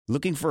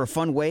Looking for a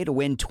fun way to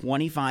win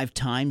 25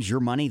 times your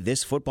money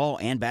this football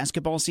and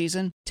basketball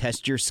season?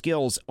 Test your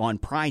skills on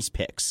Prize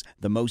Picks,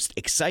 the most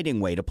exciting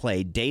way to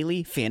play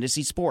daily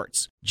fantasy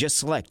sports. Just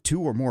select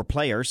 2 or more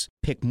players,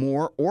 pick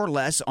more or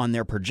less on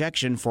their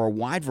projection for a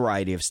wide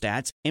variety of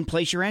stats, and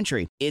place your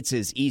entry. It's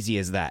as easy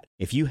as that.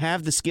 If you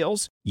have the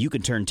skills, you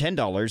can turn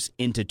 $10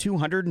 into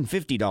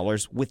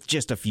 $250 with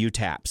just a few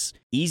taps.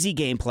 Easy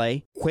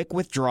gameplay, quick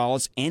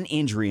withdrawals, and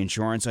injury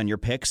insurance on your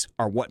picks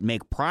are what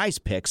make Prize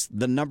Picks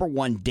the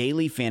 #1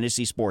 daily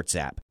fantasy sports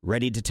app.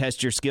 Ready to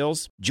test your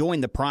skills?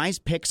 Join the Prize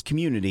Picks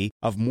community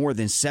of more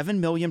than 7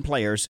 million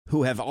players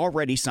who have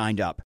already signed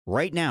up.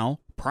 Right now,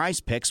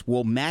 Prize Picks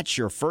will match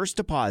your first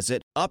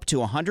deposit up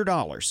to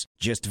 $100.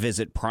 Just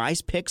visit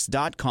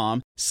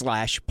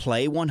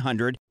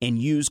prizepicks.com/play100 and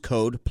use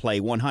code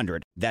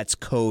play100. That's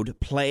code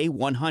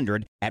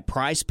play100 at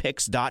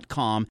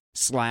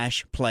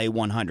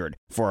prizepicks.com/play100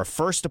 for a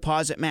first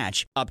deposit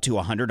match up to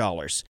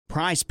 $100.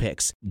 Prize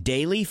Picks,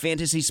 daily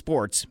fantasy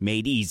sports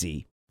made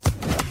easy.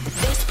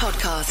 This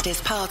podcast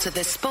is part of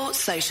the Sports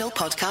Social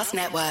Podcast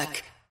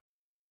Network.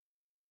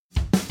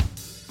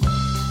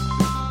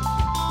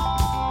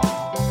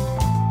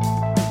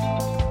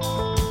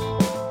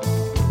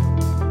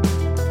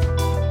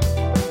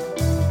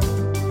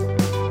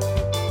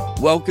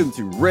 Welcome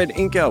to Red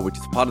Inker, which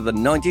is part of the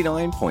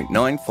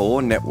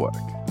 99.94 network.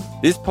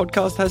 This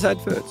podcast has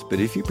adverts, but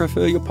if you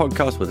prefer your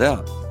podcast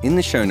without, in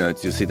the show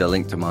notes you'll see the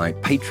link to my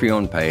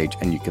Patreon page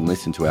and you can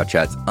listen to our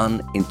chats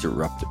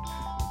uninterrupted.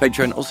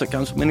 Patreon also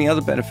comes with many other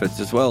benefits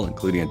as well,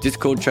 including a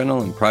Discord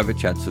channel and private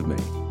chats with me.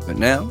 But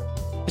now,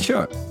 the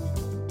show.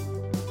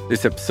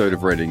 This episode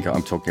of Red Inker,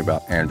 I'm talking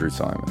about Andrew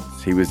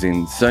Symonds. He was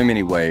in so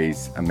many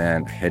ways a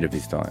man ahead of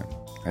his time.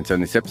 And so in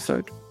this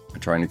episode, I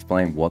try and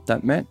explain what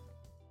that meant.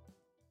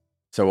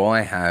 So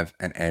I have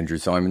an Andrew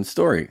Symonds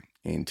story.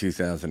 In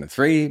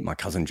 2003, my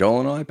cousin Joel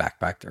and I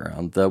backpacked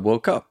around the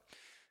World Cup.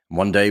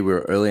 One day we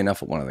were early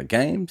enough at one of the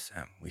games,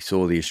 and we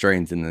saw the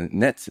Australians in the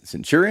nets at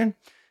Centurion.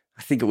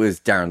 I think it was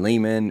Darren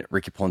Lehman,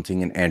 Ricky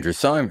Ponting, and Andrew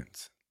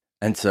Symonds.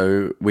 And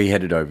so we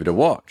headed over to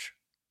watch.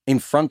 In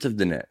front of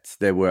the nets,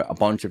 there were a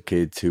bunch of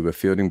kids who were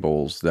fielding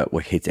balls that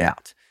were hit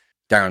out.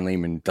 Darren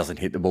Lehman doesn't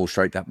hit the ball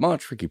straight that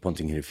much. Ricky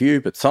Ponting hit a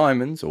few, but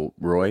Symonds, or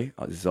Roy,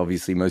 as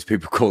obviously most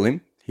people call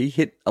him, he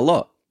hit a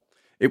lot.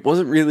 It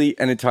wasn't really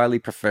an entirely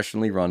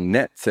professionally run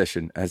net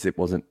session, as it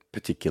wasn't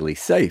particularly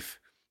safe.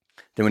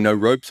 There were no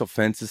ropes or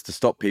fences to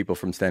stop people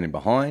from standing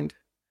behind.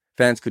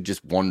 Fans could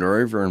just wander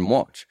over and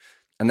watch.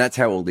 And that's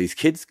how all these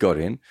kids got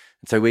in.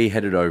 And so we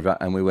headed over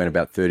and we went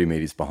about 30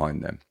 meters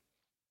behind them.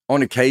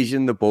 On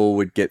occasion, the ball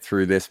would get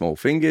through their small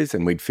fingers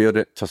and we'd field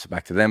it, toss it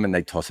back to them, and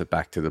they'd toss it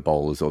back to the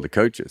bowlers or the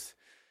coaches.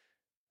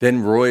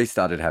 Then Roy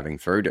started having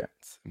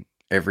throwdowns.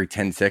 Every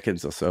 10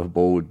 seconds or so, a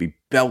ball would be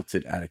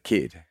belted at a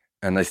kid.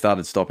 And they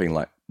started stopping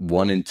like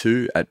 1 and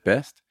 2 at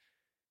best.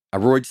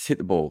 Roy just hit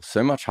the ball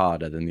so much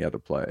harder than the other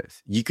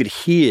players. You could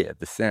hear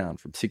the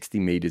sound from 60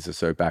 meters or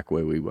so back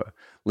where we were.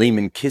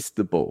 Lehman kissed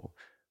the ball.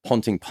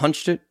 Ponting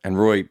punched it and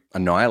Roy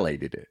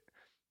annihilated it.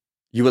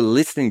 You were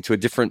listening to a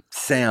different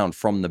sound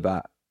from the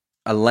bat,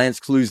 a Lance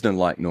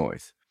Klusener-like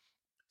noise.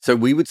 So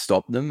we would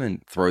stop them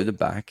and throw them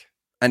back.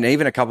 And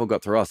even a couple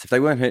got through us. If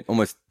they weren't hit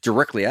almost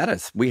directly at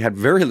us, we had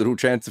very little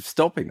chance of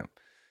stopping them.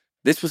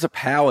 This was a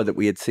power that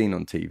we had seen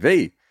on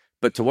TV.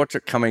 But to watch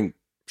it coming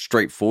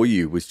straight for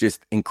you was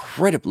just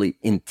incredibly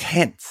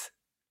intense.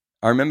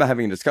 I remember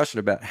having a discussion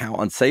about how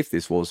unsafe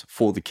this was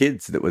for the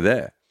kids that were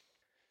there.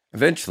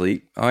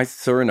 Eventually, I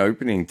saw an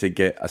opening to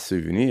get a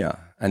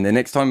souvenir. And the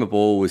next time a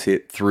ball was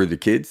hit through the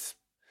kids,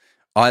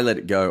 I let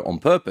it go on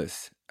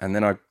purpose. And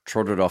then I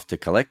trotted off to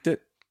collect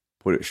it,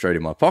 put it straight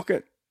in my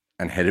pocket,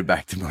 and headed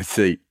back to my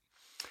seat.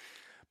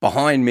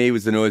 Behind me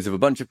was the noise of a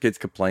bunch of kids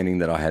complaining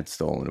that I had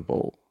stolen a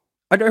ball.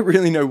 I don't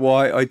really know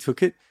why I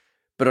took it,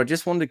 but I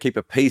just wanted to keep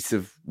a piece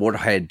of what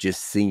I had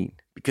just seen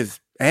because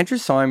Andrew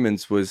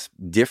Symonds was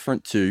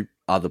different to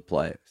other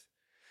players.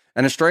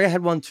 And Australia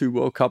had won 2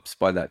 World Cups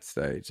by that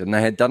stage, and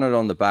they had done it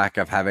on the back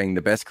of having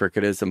the best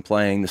cricketers and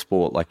playing the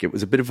sport like it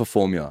was a bit of a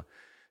formula.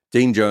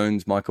 Dean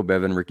Jones, Michael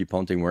Bevan, Ricky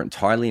Ponting were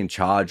entirely in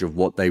charge of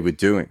what they were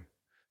doing.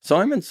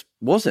 Symonds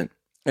wasn't.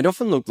 It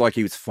often looked like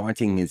he was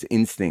fighting his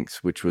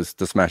instincts, which was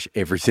to smash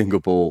every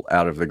single ball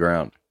out of the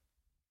ground.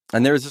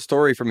 And there is a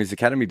story from his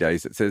academy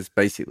days that says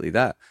basically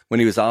that.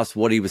 When he was asked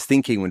what he was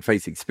thinking when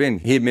facing spin,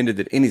 he admitted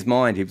that in his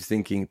mind he was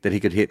thinking that he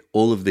could hit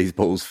all of these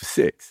balls for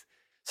 6.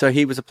 So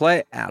he was a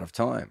player out of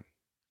time.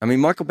 I mean,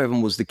 Michael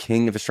Bevan was the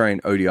king of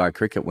Australian ODI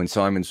cricket when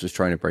Symonds was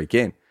trying to break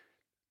in.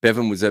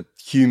 Bevan was a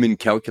human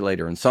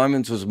calculator and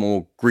Symonds was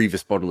more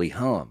grievous bodily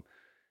harm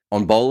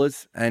on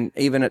bowlers and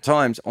even at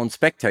times on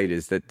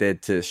spectators that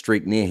dared to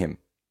streak near him.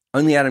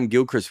 Only Adam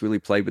Gilchrist really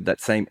played with that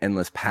same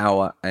endless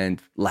power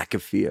and lack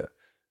of fear.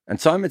 And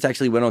Symonds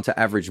actually went on to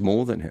average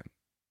more than him.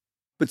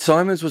 But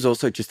Symonds was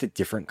also just a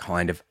different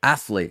kind of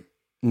athlete.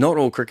 Not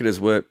all cricketers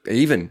were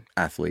even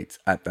athletes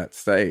at that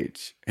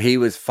stage. He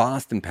was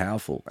fast and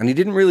powerful, and he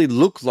didn't really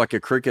look like a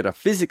cricketer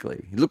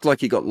physically. He looked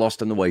like he got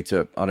lost on the way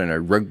to,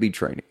 rugby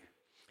training.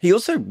 He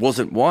also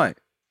wasn't white.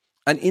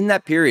 And in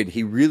that period,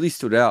 he really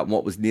stood out in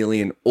what was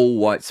nearly an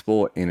all-white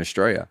sport in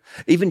Australia.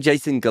 Even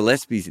Jason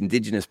Gillespie's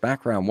Indigenous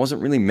background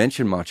wasn't really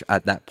mentioned much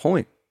at that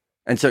point.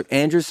 And so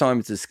Andrew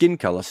Symonds' skin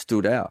colour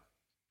stood out.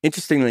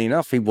 Interestingly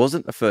enough, he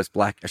wasn't the first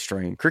black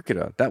Australian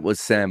cricketer. That was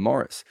Sam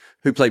Morris,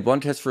 who played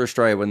one test for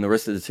Australia when the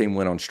rest of the team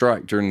went on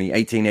strike during the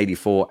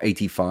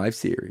 1884-85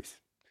 series.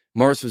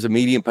 Morris was a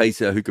medium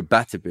pacer who could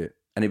bat a bit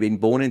and had been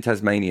born in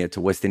Tasmania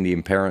to West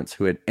Indian parents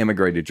who had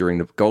emigrated during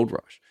the gold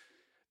rush.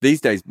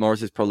 These days,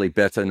 Morris is probably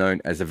better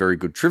known as a very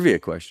good trivia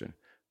question.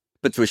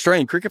 But to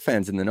Australian cricket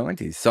fans in the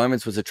 90s,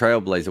 Symonds was a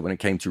trailblazer when it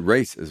came to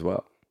race as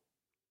well.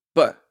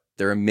 But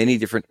there are many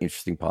different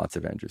interesting parts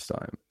of Andrew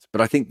Symonds. But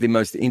I think the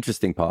most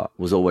interesting part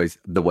was always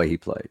the way he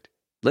played.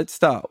 Let's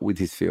start with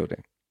his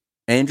fielding.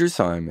 Andrew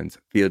Symonds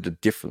fielded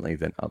differently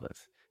than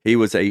others. He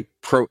was a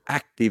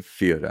proactive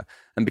fielder,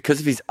 and because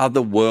of his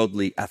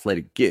otherworldly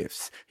athletic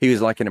gifts, he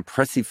was like an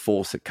impressive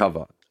force at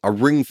cover, a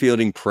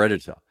ring-fielding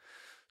predator.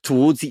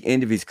 Towards the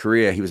end of his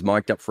career, he was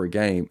mic'd up for a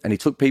game, and he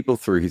took people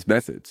through his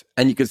methods.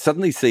 And you could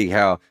suddenly see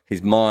how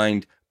his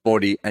mind,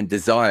 body, and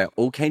desire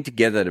all came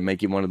together to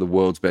make him one of the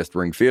world's best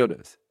ring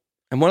fielders.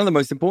 And one of the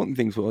most important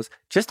things was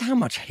just how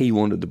much he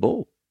wanted the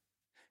ball.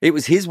 It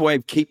was his way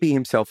of keeping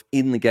himself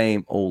in the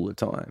game all the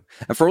time.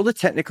 And for all the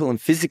technical and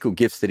physical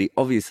gifts that he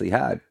obviously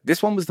had,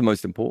 this one was the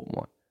most important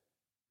one.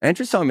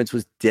 Andrew Symonds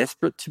was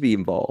desperate to be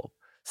involved.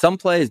 Some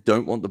players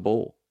don't want the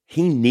ball.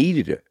 He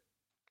needed it.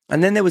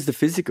 And then there was the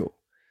physical.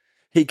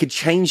 He could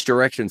change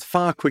directions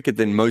far quicker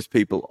than most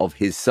people of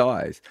his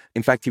size.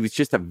 In fact, he was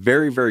just a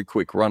very, very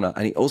quick runner,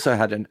 and he also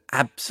had an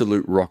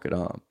absolute rocket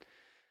arm.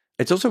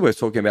 It's also worth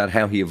talking about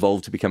how he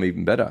evolved to become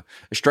even better.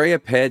 Australia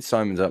paired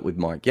Symonds up with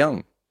Mike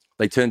Young.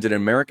 They turned an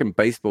American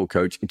baseball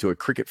coach into a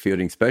cricket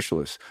fielding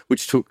specialist,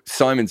 which took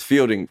Symonds'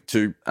 fielding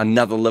to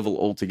another level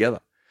altogether.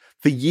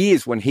 For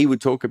years, when he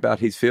would talk about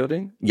his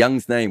fielding,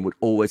 Young's name would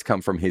always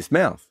come from his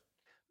mouth.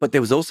 But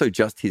there was also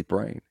just his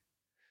brain.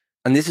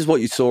 And this is what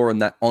you saw in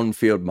that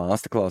on-field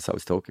masterclass I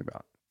was talking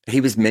about.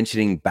 He was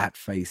mentioning bat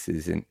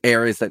faces and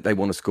areas that they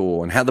want to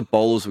score and how the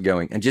bowlers were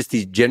going and just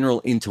his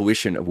general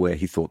intuition of where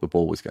he thought the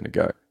ball was going to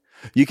go.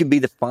 You can be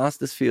the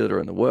fastest fielder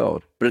in the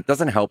world, but it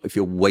doesn't help if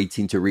you're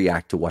waiting to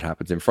react to what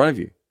happens in front of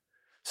you.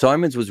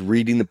 Symonds was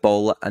reading the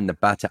bowler and the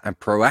batter and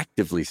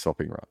proactively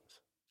stopping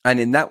runs. And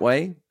in that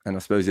way, and I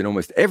suppose in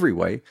almost every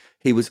way,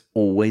 he was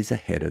always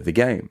ahead of the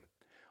game.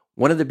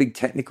 One of the big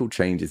technical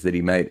changes that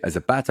he made as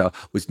a batter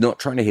was not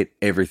trying to hit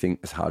everything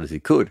as hard as he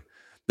could.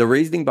 The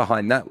reasoning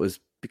behind that was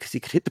because he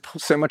could hit the ball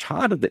so much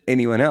harder than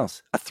anyone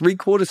else. A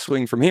three-quarter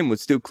swing from him would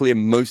still clear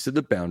most of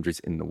the boundaries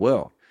in the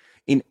world.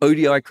 In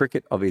ODI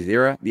cricket of his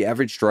era, the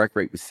average strike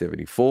rate was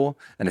 74,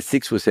 and a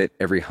six was hit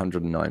every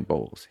 109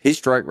 balls. His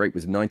strike rate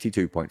was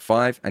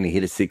 92.5, and he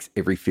hit a six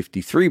every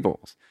 53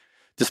 balls.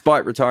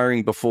 Despite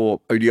retiring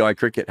before ODI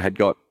cricket had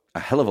got a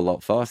hell of a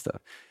lot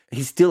faster,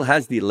 he still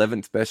has the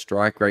 11th best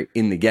strike rate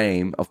in the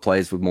game of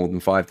players with more than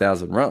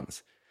 5,000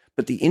 runs.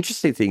 But the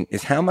interesting thing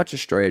is how much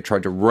Australia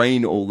tried to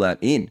rein all that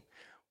in.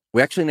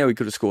 We actually know he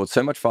could have scored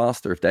so much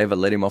faster if they ever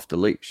let him off the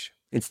leash.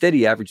 Instead,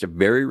 he averaged a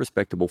very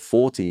respectable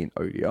 40 in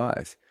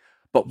ODIs.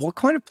 But what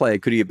kind of player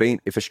could he have been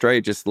if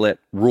Australia just let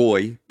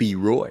Roy be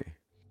Roy?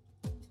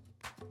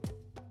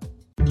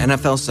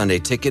 NFL Sunday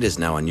Ticket is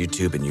now on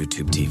YouTube and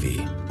YouTube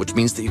TV, which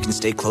means that you can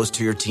stay close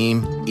to your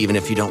team even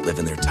if you don't live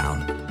in their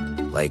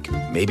town. Like,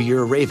 maybe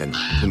you're a Raven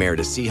who married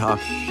a Seahawk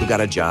who got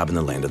a job in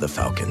the land of the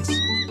Falcons.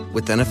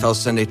 With NFL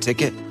Sunday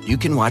Ticket, you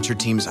can watch your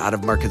team's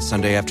out-of-market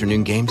Sunday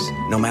afternoon games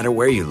no matter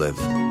where you live,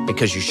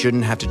 because you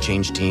shouldn't have to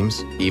change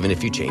teams even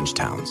if you change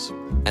towns.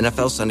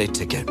 NFL Sunday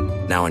Ticket,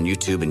 now on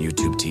YouTube and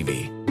YouTube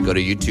TV. Go to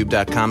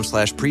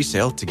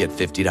youtube.com/presale to get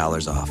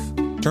 $50 off.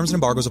 Terms and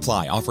embargoes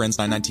apply. Offer ends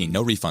 9/19.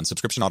 No refund.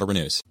 Subscription auto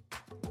renews.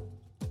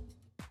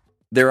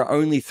 There are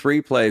only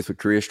 3 players with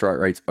career strike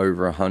rates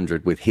over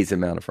 100 with his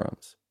amount of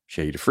runs.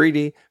 Shahid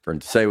Afridi,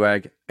 Virender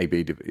Sehwag,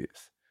 AB de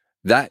Villiers.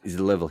 That is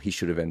the level he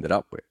should have ended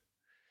up with.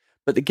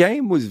 But the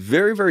game was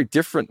very, very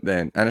different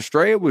then, and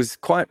Australia was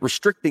quite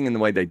restricting in the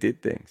way they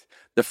did things.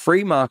 The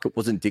free market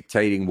wasn't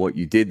dictating what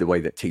you did the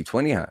way that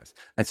T20 has.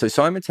 And so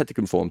Symonds had to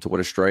conform to what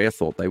Australia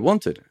thought they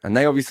wanted. And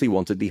they obviously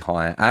wanted the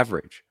higher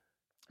average.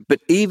 But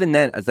even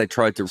then, as they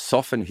tried to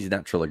soften his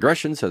natural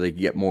aggression so they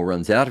could get more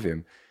runs out of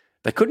him,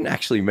 they couldn't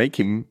actually make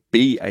him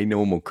be a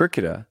normal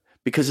cricketer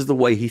because of the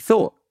way he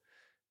thought.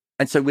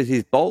 And so with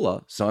his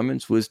bowler,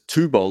 Symonds was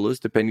 2 bowlers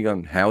depending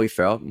on how he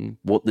felt and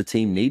what the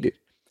team needed.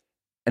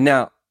 And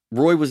now,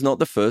 Roy was not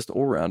the first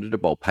all-rounder to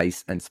bowl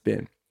pace and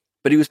spin,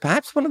 but he was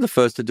perhaps one of the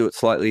first to do it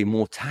slightly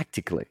more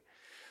tactically.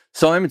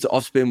 Symonds'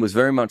 off-spin was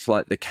very much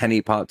like the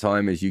canny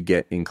part-time as you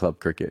get in club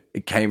cricket.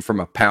 It came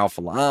from a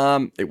powerful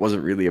arm. It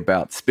wasn't really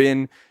about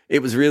spin.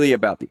 It was really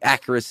about the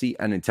accuracy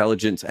and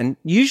intelligence, and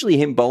usually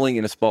him bowling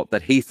in a spot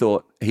that he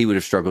thought he would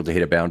have struggled to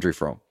hit a boundary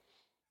from.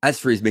 As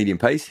for his medium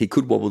pace, he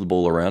could wobble the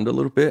ball around a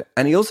little bit,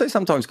 and he also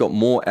sometimes got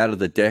more out of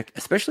the deck,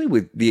 especially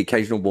with the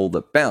occasional ball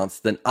that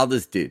bounced, than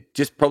others did,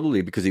 just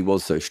probably because he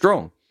was so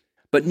strong.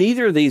 But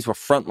neither of these were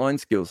frontline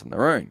skills on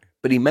their own,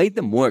 but he made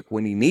them work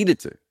when he needed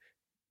to.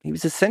 He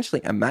was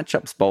essentially a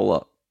matchups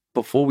bowler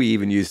before we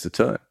even used the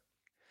term.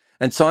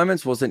 And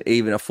Symonds wasn't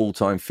even a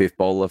full-time fifth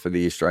bowler for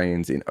the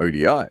Australians in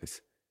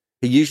ODIs.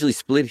 He usually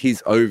split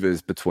his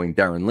overs between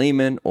Darren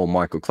Lehmann or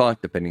Michael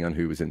Clarke, depending on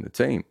who was in the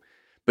team.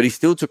 But he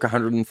still took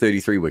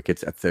 133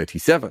 wickets at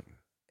 37.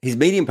 His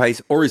medium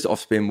pace or his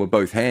off-spin were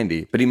both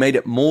handy, but he made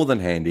it more than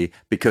handy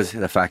because of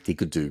the fact he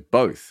could do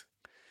both.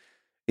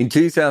 In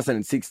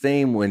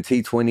 2016, when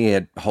T20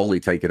 had wholly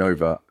taken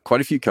over, quite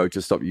a few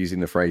coaches stopped using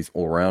the phrase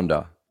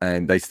all-rounder,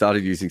 and they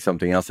started using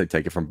something else they'd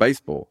taken from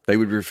baseball. They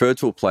would refer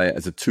to a player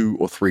as a 2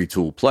 or 3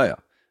 tool player: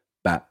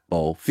 bat,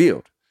 bowl,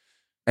 field.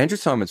 Andrew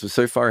Symonds was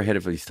so far ahead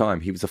of his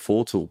time, he was a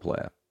 4 tool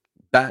player: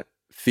 bat,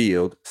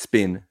 field,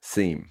 spin,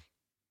 seam.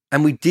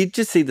 And we did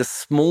just see the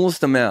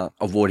smallest amount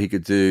of what he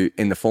could do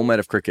in the format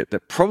of cricket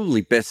that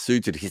probably best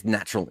suited his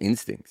natural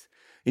instincts.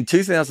 In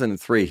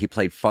 2003, he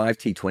played 5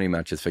 T20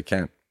 matches for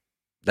Kent.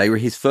 They were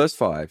his first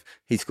 5.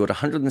 He scored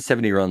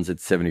 170 runs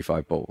at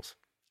 75 balls.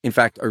 In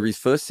fact, over his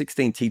first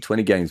 16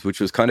 T20 games, which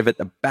was kind of at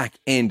the back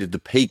end of the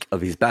peak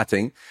of his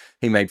batting,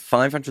 he made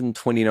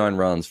 529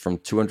 runs from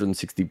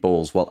 260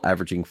 balls while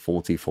averaging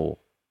 44.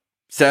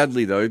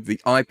 Sadly, though, the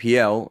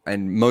IPL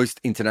and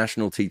most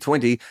international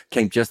T20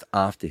 came just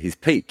after his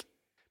peak.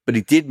 But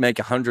he did make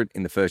 100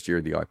 in the first year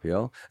of the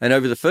IPL, and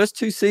over the first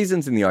 2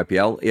 seasons in the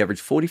IPL, he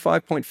averaged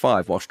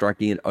 45.5 while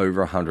striking at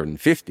over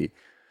 150.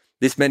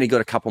 This meant he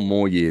got a couple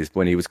more years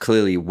when he was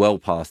clearly well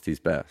past his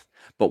best.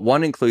 But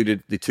one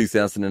included the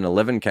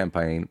 2011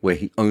 campaign where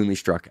he only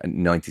struck at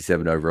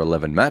 97 over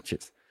 11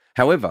 matches.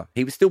 However,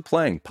 he was still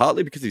playing,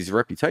 partly because of his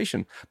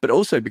reputation, but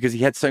also because he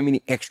had so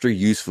many extra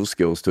useful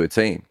skills to a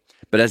team.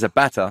 But as a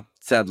batter,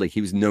 sadly,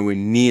 he was nowhere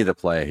near the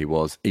player he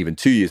was even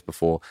 2 years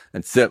before,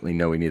 and certainly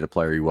nowhere near the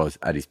player he was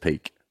at his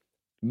peak.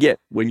 Yet,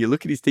 when you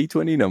look at his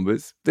T20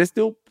 numbers, they're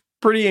still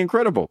pretty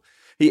incredible.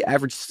 He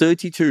averaged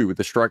 32 with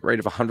a strike rate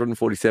of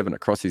 147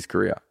 across his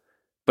career.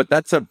 But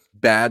that's a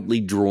badly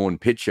drawn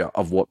picture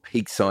of what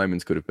peak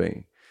Symonds could have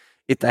been.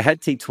 If they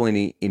had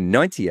T20 in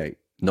 98,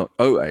 not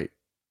 08,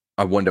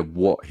 I wonder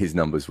what his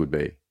numbers would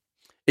be.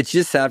 It's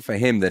just sad for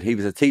him that he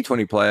was a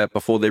T20 player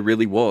before there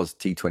really was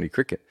T20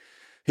 cricket.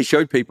 He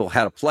showed people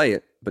how to play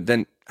it, but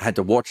then had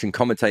to watch and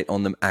commentate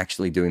on them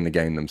actually doing the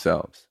game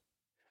themselves.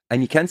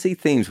 And you can see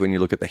themes when you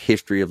look at the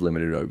history of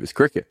limited overs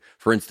cricket.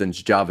 For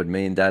instance, Javed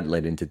Miandad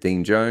led into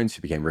Dean Jones,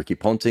 who became Ricky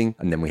Ponting,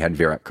 and then we had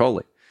Virat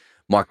Kohli.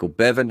 Michael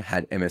Bevan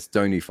had MS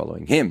Dhoni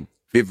following him.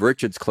 Viv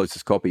Richards'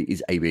 closest copy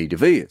is AB de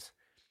Villiers.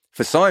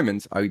 For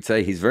Symonds, I would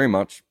say he's very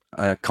much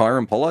a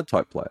Kieron Pollard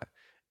type player,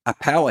 a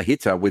power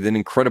hitter with an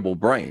incredible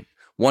brain,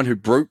 one who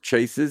broke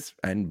chasers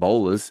and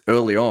bowlers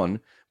early on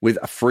with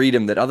a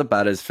freedom that other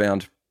batters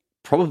found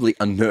probably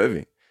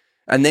unnerving,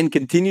 and then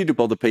continued to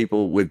bother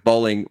people with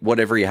bowling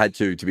whatever he had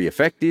to be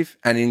effective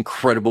and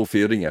incredible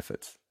fielding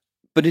efforts.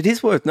 But it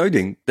is worth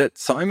noting that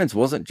Symonds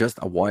wasn't just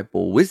a white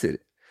ball wizard.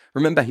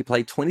 Remember, he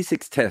played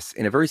 26 tests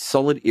in a very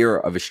solid era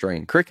of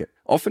Australian cricket,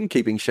 often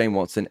keeping Shane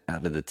Watson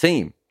out of the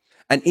team.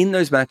 And in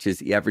those matches,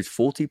 he averaged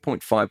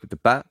 40.5 with the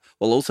bat,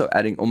 while also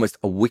adding almost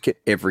a wicket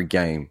every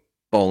game,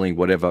 bowling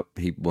whatever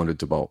he wanted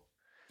to bowl.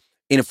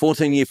 In a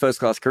 14-year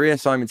first-class career,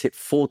 Symonds hit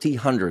 40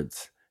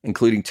 hundreds,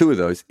 including 2 of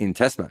those in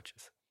test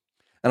matches.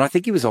 And I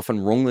think he was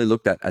often wrongly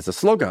looked at as a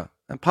slogger.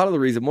 And part of the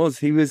reason was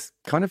he was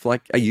kind of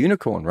like a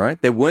unicorn,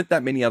 right? There weren't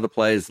that many other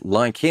players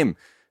like him.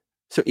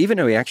 So even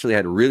though he actually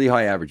had a really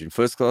high average in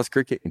first-class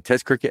cricket, in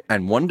test cricket,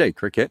 and one-day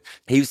cricket,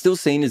 he was still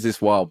seen as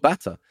this wild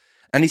batter.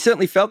 And he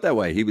certainly felt that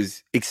way. He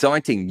was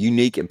exciting,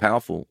 unique, and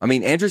powerful. I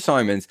mean, Andrew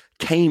Symonds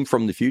came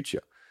from the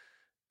future.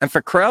 And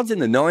for crowds in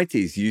the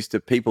 90s used to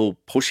people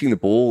pushing the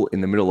ball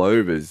in the middle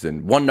overs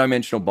and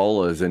one-dimensional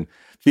bowlers and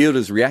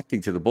fielders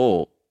reacting to the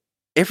ball,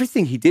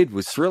 everything he did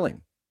was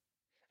thrilling.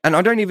 And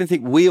I don't even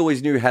think we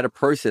always knew how to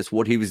process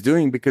what he was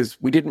doing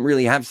because we didn't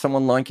really have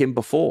someone like him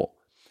before.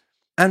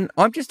 And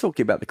I'm just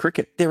talking about the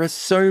cricket. There are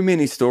so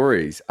many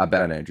stories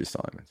about Andrew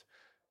Symonds.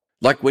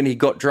 Like when he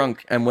got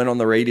drunk and went on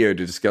the radio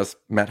to discuss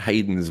Matt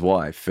Hayden's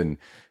wife, and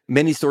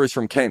many stories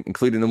from Kent,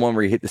 including the one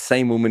where he hit the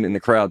same woman in the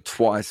crowd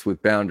twice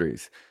with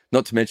boundaries.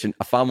 Not to mention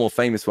a far more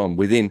famous one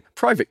within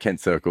private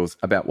Kent circles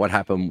about what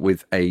happened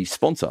with a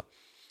sponsor.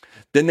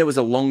 Then there was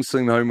a long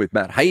swim home with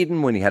Matt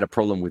Hayden when he had a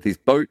problem with his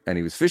boat and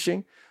he was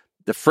fishing.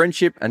 The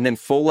friendship and then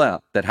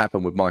fallout that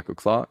happened with Michael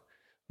Clarke.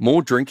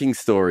 More drinking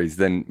stories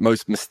than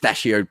most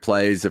mustachioed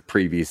players of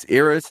previous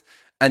eras.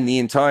 And the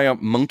entire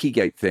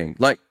Monkeygate thing.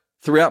 Like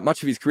throughout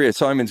much of his career,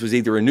 Symonds was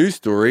either a news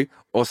story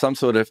or some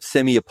sort of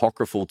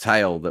semi-apocryphal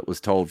tale that was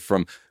told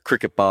from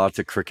cricket bar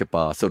to cricket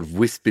bar, sort of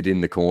whispered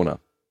in the corner.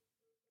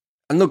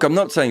 And look, I'm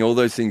not saying all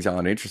those things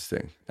aren't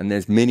interesting. And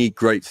there's many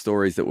great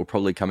stories that will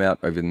probably come out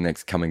over the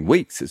next coming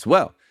weeks as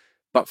well.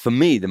 But for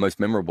me, the most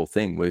memorable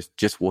thing was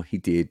just what he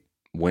did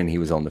when he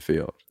was on the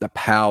field. The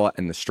power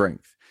and the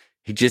strength.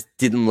 He just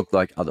didn't look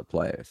like other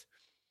players.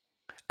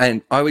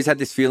 And I always had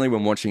this feeling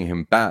when watching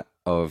him bat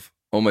of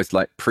almost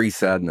like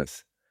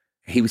pre-sadness.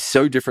 He was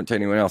so different to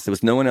anyone else. There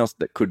was no one else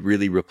that could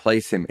really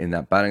replace him in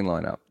that batting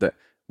lineup. That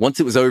once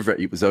it was over,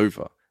 it was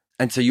over.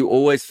 And so you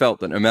always felt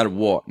that no matter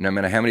what, no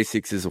matter how many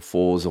sixes or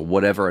fours or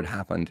whatever had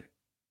happened,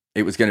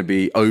 it was going to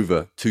be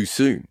over too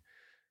soon.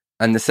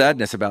 And the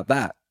sadness about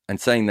that, and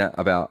saying that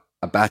about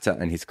a batter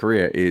and his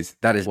career, is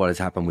that is what has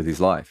happened with his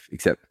life,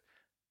 except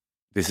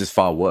this is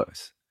far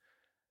worse.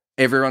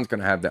 Everyone's going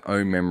to have their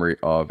own memory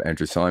of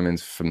Andrew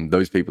Symonds, from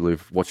those people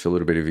who've watched a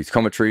little bit of his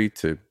commentary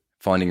to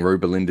finding Rue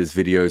Belinda's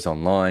videos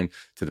online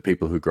to the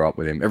people who grew up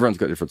with him. Everyone's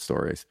got different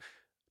stories.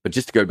 But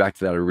just to go back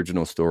to that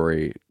original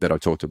story that I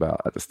talked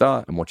about at the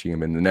start and watching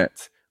him in the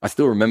nets, I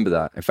still remember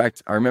that. In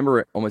fact, I remember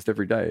it almost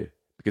every day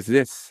because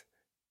this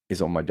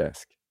is on my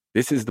desk.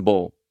 This is the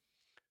ball.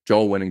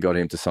 Joel went and got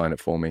him to sign it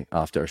for me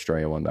after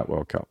Australia won that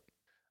World Cup.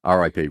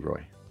 R.I.P.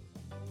 Roy.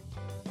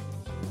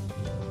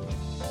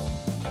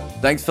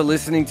 Thanks for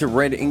listening to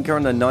Red Inker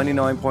on the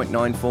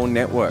 99.94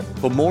 network.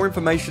 For more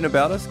information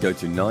about us, go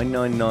to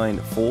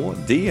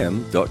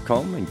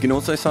 9994dm.com, and you can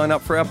also sign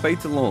up for our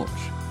beta launch.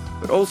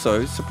 But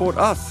also support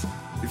us.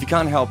 If you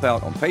can't help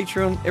out on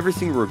Patreon, every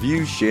single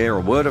review, share, or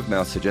word of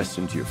mouth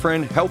suggestion to your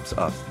friend helps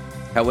us.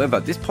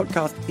 However, this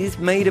podcast is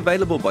made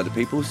available by the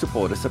people who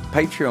support us at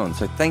Patreon,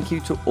 so thank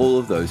you to all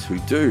of those who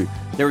do.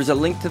 There is a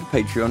link to the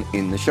Patreon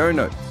in the show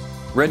notes.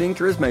 Red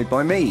Inker is made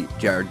by me,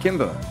 Jared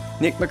Kimber.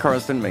 Nick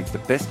McCorriston makes the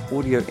best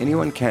audio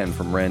anyone can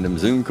from random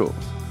Zoom calls.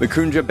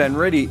 Mukunja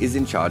Banreddy is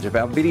in charge of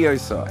our video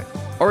side.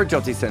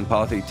 Orajoti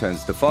Senpathi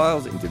turns the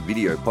files into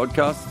video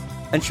podcasts.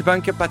 And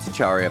Shubhankar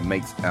Bhattacharya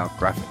makes our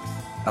graphics.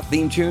 Our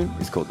theme tune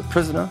is called The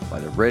Prisoner by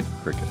the Red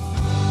Cricket.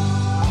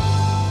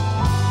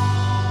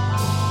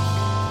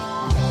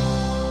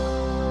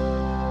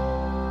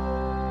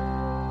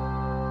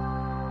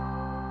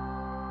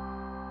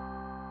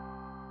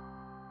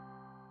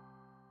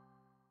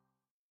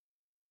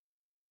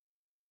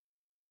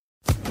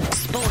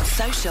 Sports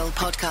Social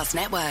Podcast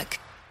Network.